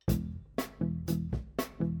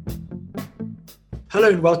Hello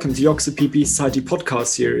and welcome to the Oxford PP Society podcast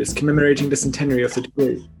series commemorating the centenary of the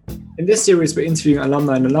degree. In this series, we're interviewing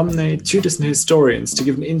alumni and alumnae, tutors and historians to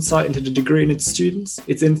give an insight into the degree and its students,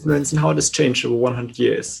 its influence and how it has changed over 100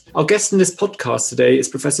 years. Our guest in this podcast today is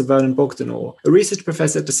Professor Vernon Bogdanor, a research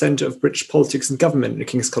professor at the Centre of British Politics and Government at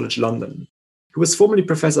King's College London. He was formerly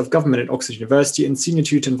Professor of Government at Oxford University and Senior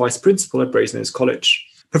Tutor and Vice Principal at Brasenose College.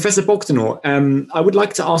 Professor Bogdanor, I would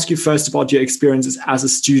like to ask you first about your experiences as a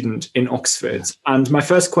student in Oxford. And my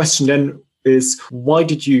first question then is, why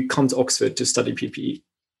did you come to Oxford to study PPE?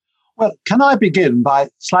 Well, can I begin by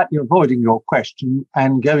slightly avoiding your question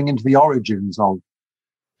and going into the origins of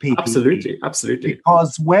PPE? Absolutely.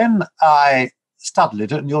 Because when I studied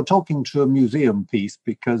it, and you're talking to a museum piece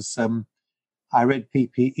because I read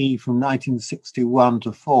PPE from 1961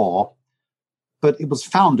 to 4, but it was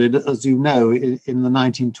founded, as you know, in the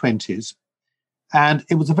 1920s. And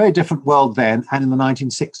it was a very different world then and in the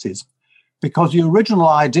 1960s, because the original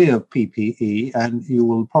idea of PPE, and you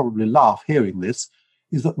will probably laugh hearing this,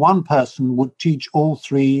 is that one person would teach all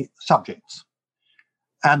three subjects.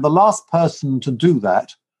 And the last person to do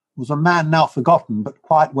that was a man now forgotten, but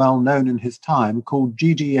quite well known in his time, called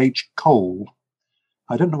G.G.H. Cole.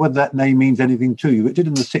 I don't know whether that name means anything to you. It did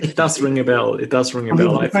in the 60s. It does ring a bell. He was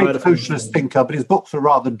a great socialist thinker, but his books are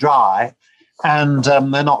rather dry, and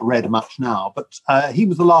they're not read much now. But he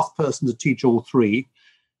was the last person to teach all three.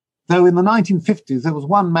 Though in the 1950s, there was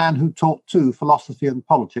one man who taught two, philosophy and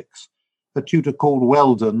politics, a tutor called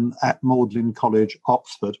Weldon at Magdalen College,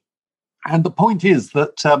 Oxford. And the point is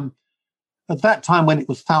that at that time when it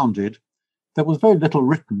was founded, there was very little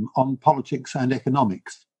written on politics and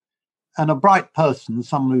economics. And a bright person,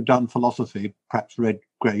 someone who'd done philosophy, perhaps read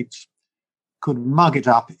greats, could mug it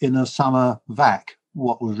up in a summer vac,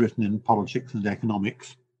 what was written in politics and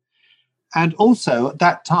economics. And also, at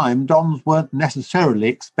that time, Dons weren't necessarily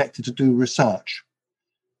expected to do research,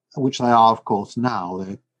 which they are, of course, now.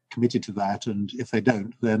 They're committed to that, and if they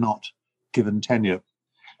don't, they're not given tenure.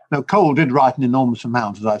 Now, Cole did write an enormous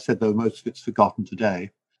amount, as I said, though most of it's forgotten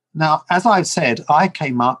today. Now, as I've said, I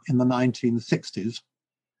came up in the 1960s,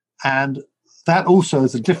 and that also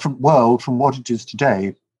is a different world from what it is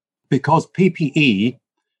today, because PPE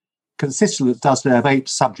consistently does have 8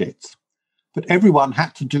 subjects, but everyone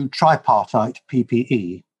had to do tripartite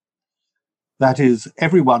PPE. That is,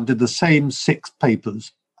 everyone did the same 6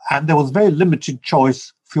 papers, and there was very limited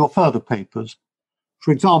choice for your further papers.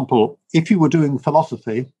 For example, if you were doing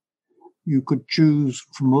philosophy, you could choose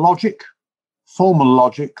from logic, formal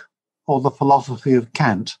logic, or the philosophy of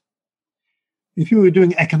Kant. If you were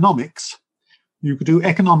doing economics, you could do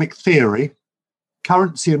economic theory,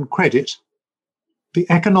 currency and credit, the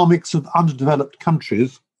economics of underdeveloped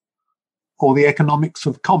countries, or the economics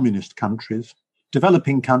of communist countries.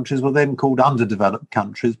 Developing countries were then called underdeveloped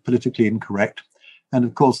countries, politically incorrect. And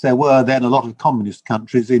of course, there were then a lot of communist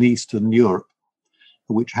countries in Eastern Europe,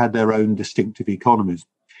 which had their own distinctive economies.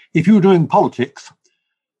 If you were doing politics,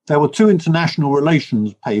 there were 2 international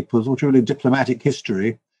relations papers, which were really diplomatic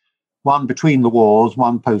history, one between the wars,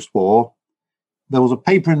 one post-war. There was a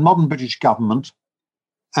paper in modern British government,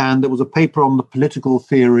 and there was a paper on the political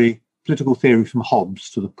theory from Hobbes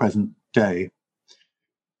to the present day.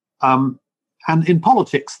 And in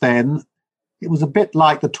politics then, it was a bit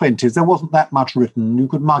like the 20s. There wasn't that much written. You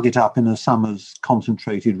could mug it up in a summer's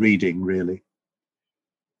concentrated reading, really.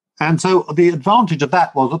 And so the advantage of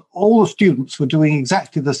that was that all the students were doing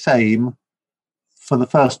exactly the same for the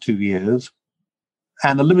first 2 years,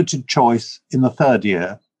 and a limited choice in the third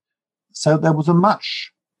year. So there was a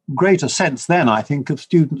much greater sense then, I think, of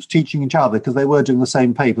students teaching each other because they were doing the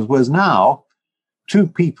same papers, whereas now 2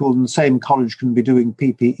 people in the same college can be doing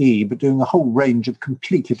PPE, but doing a whole range of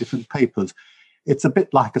completely different papers. It's a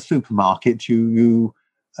bit like a supermarket. You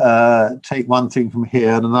take one thing from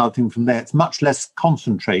here and another thing from there. It's much less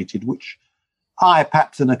concentrated, which I,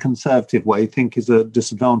 perhaps in a conservative way, think is a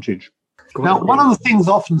disadvantage. Now, one of the things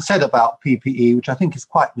often said about PPE, which I think is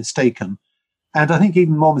quite mistaken, and I think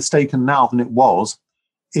even more mistaken now than it was,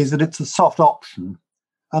 is that it's a soft option.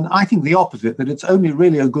 And I think the opposite, that it's only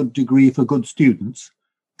really a good degree for good students,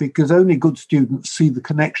 because only good students see the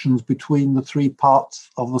connections between the 3 parts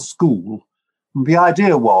of the school. And the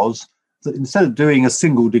idea was that instead of doing a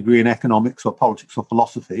single degree in economics or politics or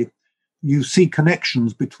philosophy, you see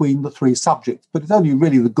connections between the 3 subjects. But it's only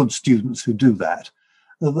really the good students who do that.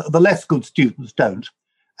 The less good students don't.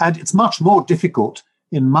 And it's much more difficult,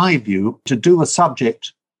 in my view, to do a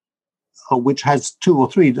subject which has 2 or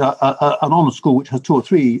 3, an honours school which has 2 or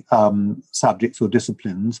 3 subjects or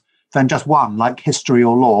disciplines than just one, like history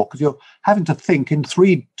or law, because you're having to think in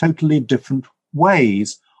 3 totally different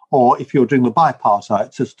ways or if you're doing the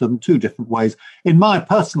bipartite system, 2 different ways. In my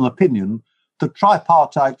personal opinion, the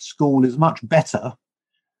tripartite school is much better,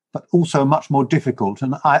 but also much more difficult.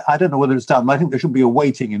 And I don't know whether it's done, but I think there should be a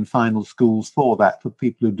weighting in final schools for that, for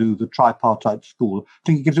people who do the tripartite school. I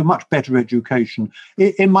think it gives a much better education.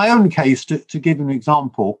 In my own case, to give you an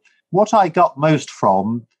example, what I got most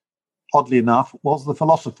from, oddly enough, was the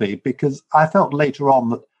philosophy, because I felt later on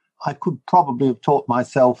that I could probably have taught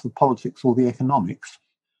myself the politics or the economics.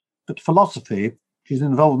 But philosophy, which is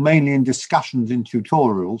involved mainly in discussions in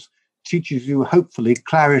tutorials, teaches you, hopefully,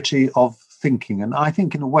 clarity of thinking. And I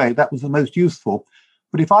think, in a way, that was the most useful.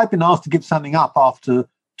 But if I'd been asked to give something up after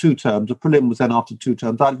 2 terms, a prelim was then after 2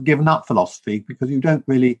 terms, I'd have given up philosophy, because you don't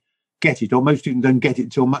really get it, or most students don't get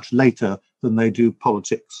it till much later than they do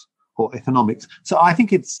politics or economics. So I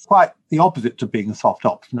think it's quite the opposite to being a soft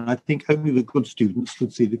option. I think only the good students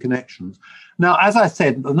could see the connections. Now, as I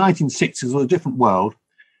said, the 1960s was a different world.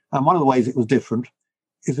 And one of the ways it was different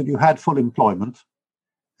is that you had full employment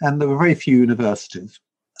and there were very few universities.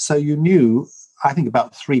 So you knew, I think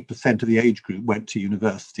about 3% of the age group went to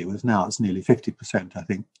university, whereas now it's nearly 50%, I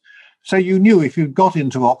think. So you knew if you got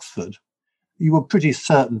into Oxford, you were pretty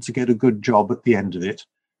certain to get a good job at the end of it,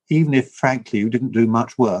 even if, frankly, you didn't do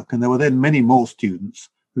much work. And there were then many more students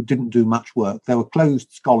who didn't do much work. There were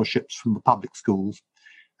closed scholarships from the public schools,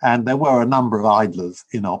 and there were a number of idlers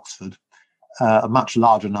in Oxford, a much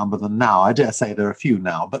larger number than now. I dare say there are a few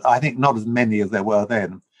now, but I think not as many as there were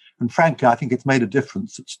then. And frankly, I think it's made a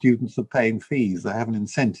difference that students are paying fees. They have an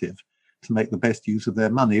incentive to make the best use of their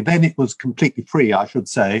money. Then it was completely free, I should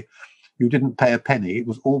say. You didn't pay a penny. It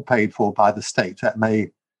was all paid for by the state. That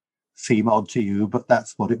may seem odd to you, but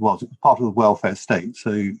that's what it was. It was part of the welfare state,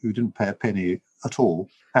 so you didn't pay a penny at all.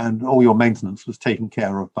 And all your maintenance was taken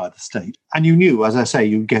care of by the state. And you knew, as I say,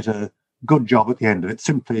 you'd get a good job at the end of it,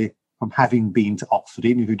 simply from having been to Oxford,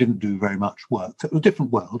 even if you didn't do very much work. So it was a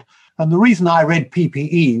different world. And the reason I read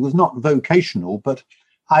PPE was not vocational, but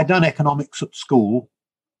I'd done economics at school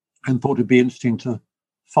and thought it'd be interesting to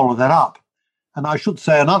follow that up. And I should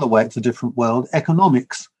say another way it's a different world.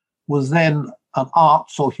 Economics was then an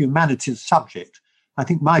arts or humanities subject. I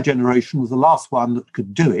think my generation was the last one that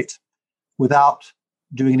could do it without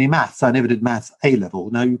doing any maths. I never did maths A-level.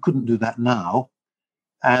 Now, you couldn't do that now.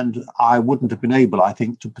 And I wouldn't have been able, I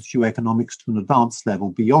think, to pursue economics to an advanced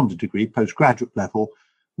level beyond a degree, postgraduate level,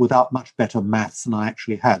 without much better maths than I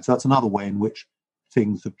actually had. So that's another way in which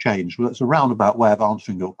things have changed. Well, it's a roundabout way of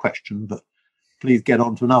answering your question, but please get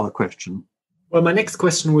on to another question. Well, my next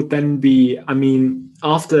question would then be,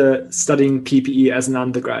 after studying PPE as an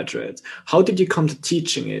undergraduate, how did you come to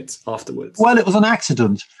teaching it afterwards? Well, it was an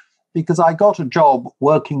accident, because I got a job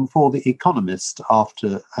working for The Economist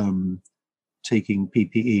after taking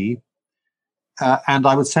PPE, and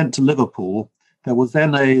I was sent to Liverpool. There was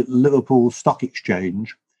then a Liverpool Stock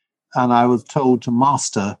Exchange, and I was told to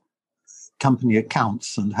master company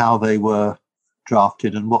accounts and how they were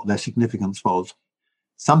drafted and what their significance was.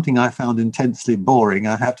 Something I found intensely boring,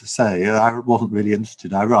 I have to say. I wasn't really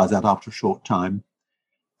interested. I realised that after a short time.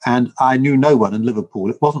 And I knew no one in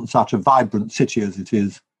Liverpool. It wasn't such a vibrant city as it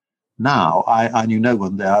is now. I knew no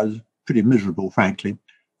one there. I was pretty miserable, frankly.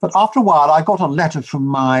 But after a while, I got a letter from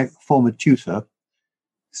my former tutor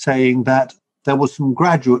saying that there were some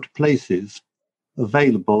graduate places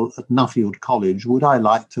available at Nuffield College. Would I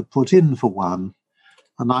like to put in for one?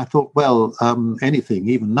 And I thought, well, anything,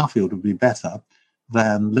 even Nuffield would be better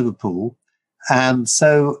than Liverpool. And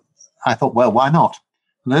so I thought, well, why not?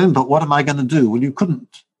 And I then thought, what am I going to do? Well, you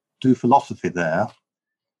couldn't do philosophy there.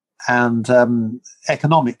 And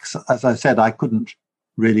economics, as I said, I couldn't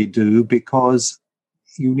really do because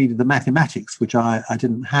you needed the mathematics, which I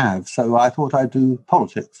didn't have. So I thought I'd do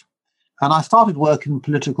politics. And I started work in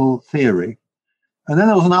political theory. And then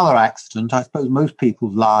there was another accident. I suppose most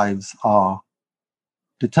people's lives are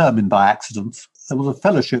determined by accidents. There was a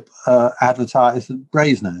fellowship advertised at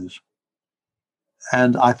Brasenose.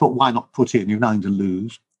 And I thought, why not put in? You've nothing to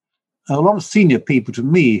lose. And a lot of senior people to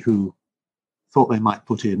me who thought they might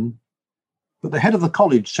put in. But the head of the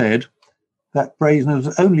college said that Brasenose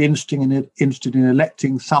was only interested in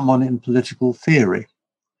electing someone in political theory.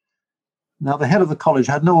 Now, the head of the college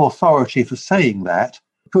had no authority for saying that,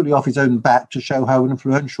 purely off his own bat to show how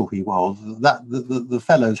influential he was. That the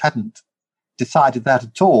fellows hadn't decided that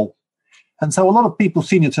at all. And so a lot of people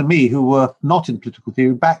senior to me who were not in political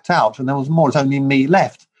theory backed out, and there was more, it's only me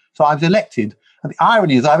left. So I was elected. And the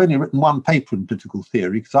irony is I've only written one paper in political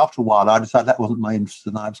theory, because after a while I decided that wasn't my interest,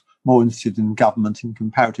 and I was more interested in government, in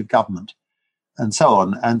comparative government, and so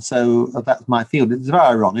on. And so that's my field. It's very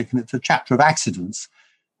ironic, and it's a chapter of accidents,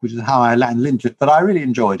 which is how I landed into it. But I really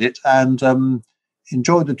enjoyed it, and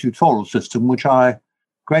enjoyed the tutorial system, which I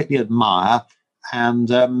greatly admire.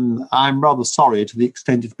 And I'm rather sorry to the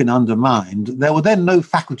extent it's been undermined. There were then no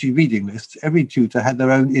faculty reading lists. Every tutor had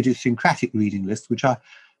their own idiosyncratic reading list, which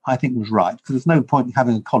I think was right, because there's no point in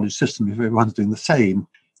having a college system if everyone's doing the same.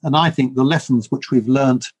 And I think the lessons which we've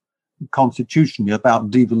learnt constitutionally about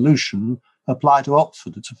devolution apply to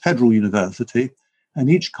Oxford. It's a federal university, and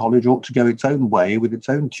each college ought to go its own way with its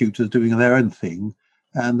own tutors doing their own thing.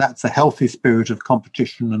 And that's a healthy spirit of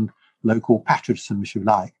competition and local patriotism, if you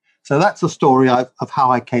like. So that's the story of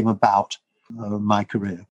how I came about my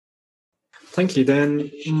career. Thank you.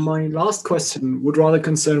 Then my last question would rather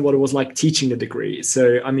concern what it was like teaching the degree.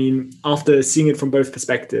 So, I mean, after seeing it from both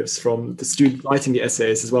perspectives, from the student writing the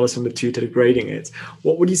essays as well as from the tutor grading it,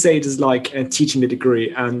 what would you say it is like teaching the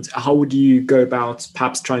degree, and how would you go about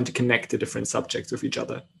perhaps trying to connect the different subjects with each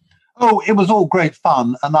other? Oh, it was all great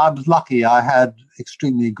fun. And I was lucky. I had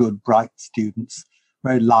extremely good, bright students,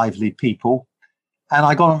 very lively people. And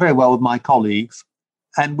I got on very well with my colleagues.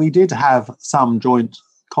 And we did have some joint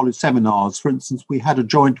college seminars. For instance, we had a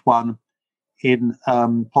joint one in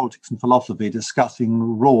politics and philosophy discussing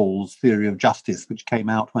Rawls' theory of justice, which came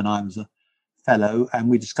out when I was a fellow. And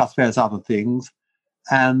we discussed various other things.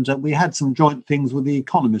 And we had some joint things with the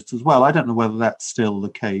economists as well. I don't know whether that's still the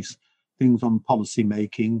case. Things on policy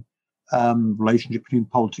making, relationship between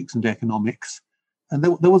politics and economics. And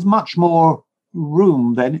there was much more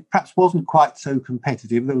room then. It perhaps wasn't quite so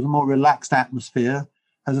competitive. There was a more relaxed atmosphere.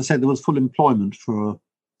 As I said, there was full employment for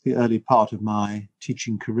the early part of my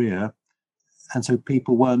teaching career. And so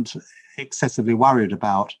people weren't excessively worried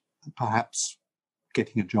about perhaps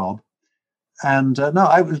getting a job. And no,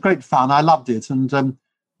 it was great fun. I loved it. And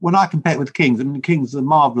when I compare it with King's, I mean, King's is a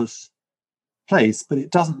marvellous place, but it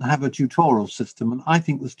doesn't have a tutorial system. And I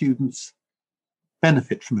think the students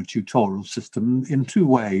benefit from a tutorial system in two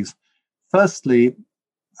ways. Firstly,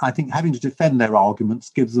 I think having to defend their arguments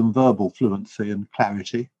gives them verbal fluency and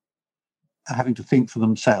clarity, having to think for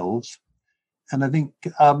themselves. And I think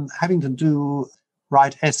having to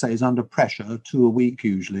write essays under pressure, 2 a week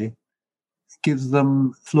usually, gives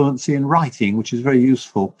them fluency in writing, which is very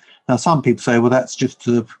useful. Now, some people say, well, that's just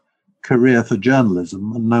a career for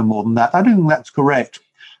journalism and no more than that. I don't think that's correct.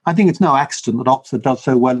 I think it's no accident that Oxford does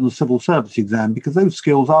so well in the civil service exam, because those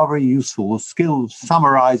skills are very useful, skills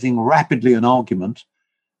summarising rapidly an argument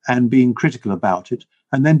and being critical about it,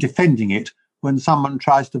 and then defending it when someone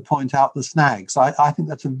tries to point out the snags. I think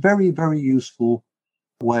that's a very, very useful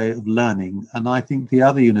way of learning. And I think the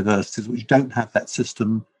other universities which don't have that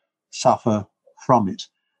system suffer from it.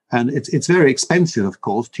 And it's very expensive, of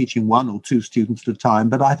course, teaching 1 or 2 students at a time,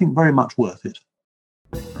 but I think very much worth it.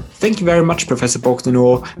 Thank you very much, Professor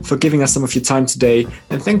Bogdanor, for giving us some of your time today.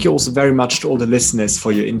 And thank you also very much to all the listeners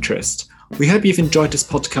for your interest. We hope you've enjoyed this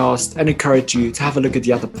podcast and encourage you to have a look at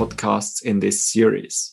the other podcasts in this series.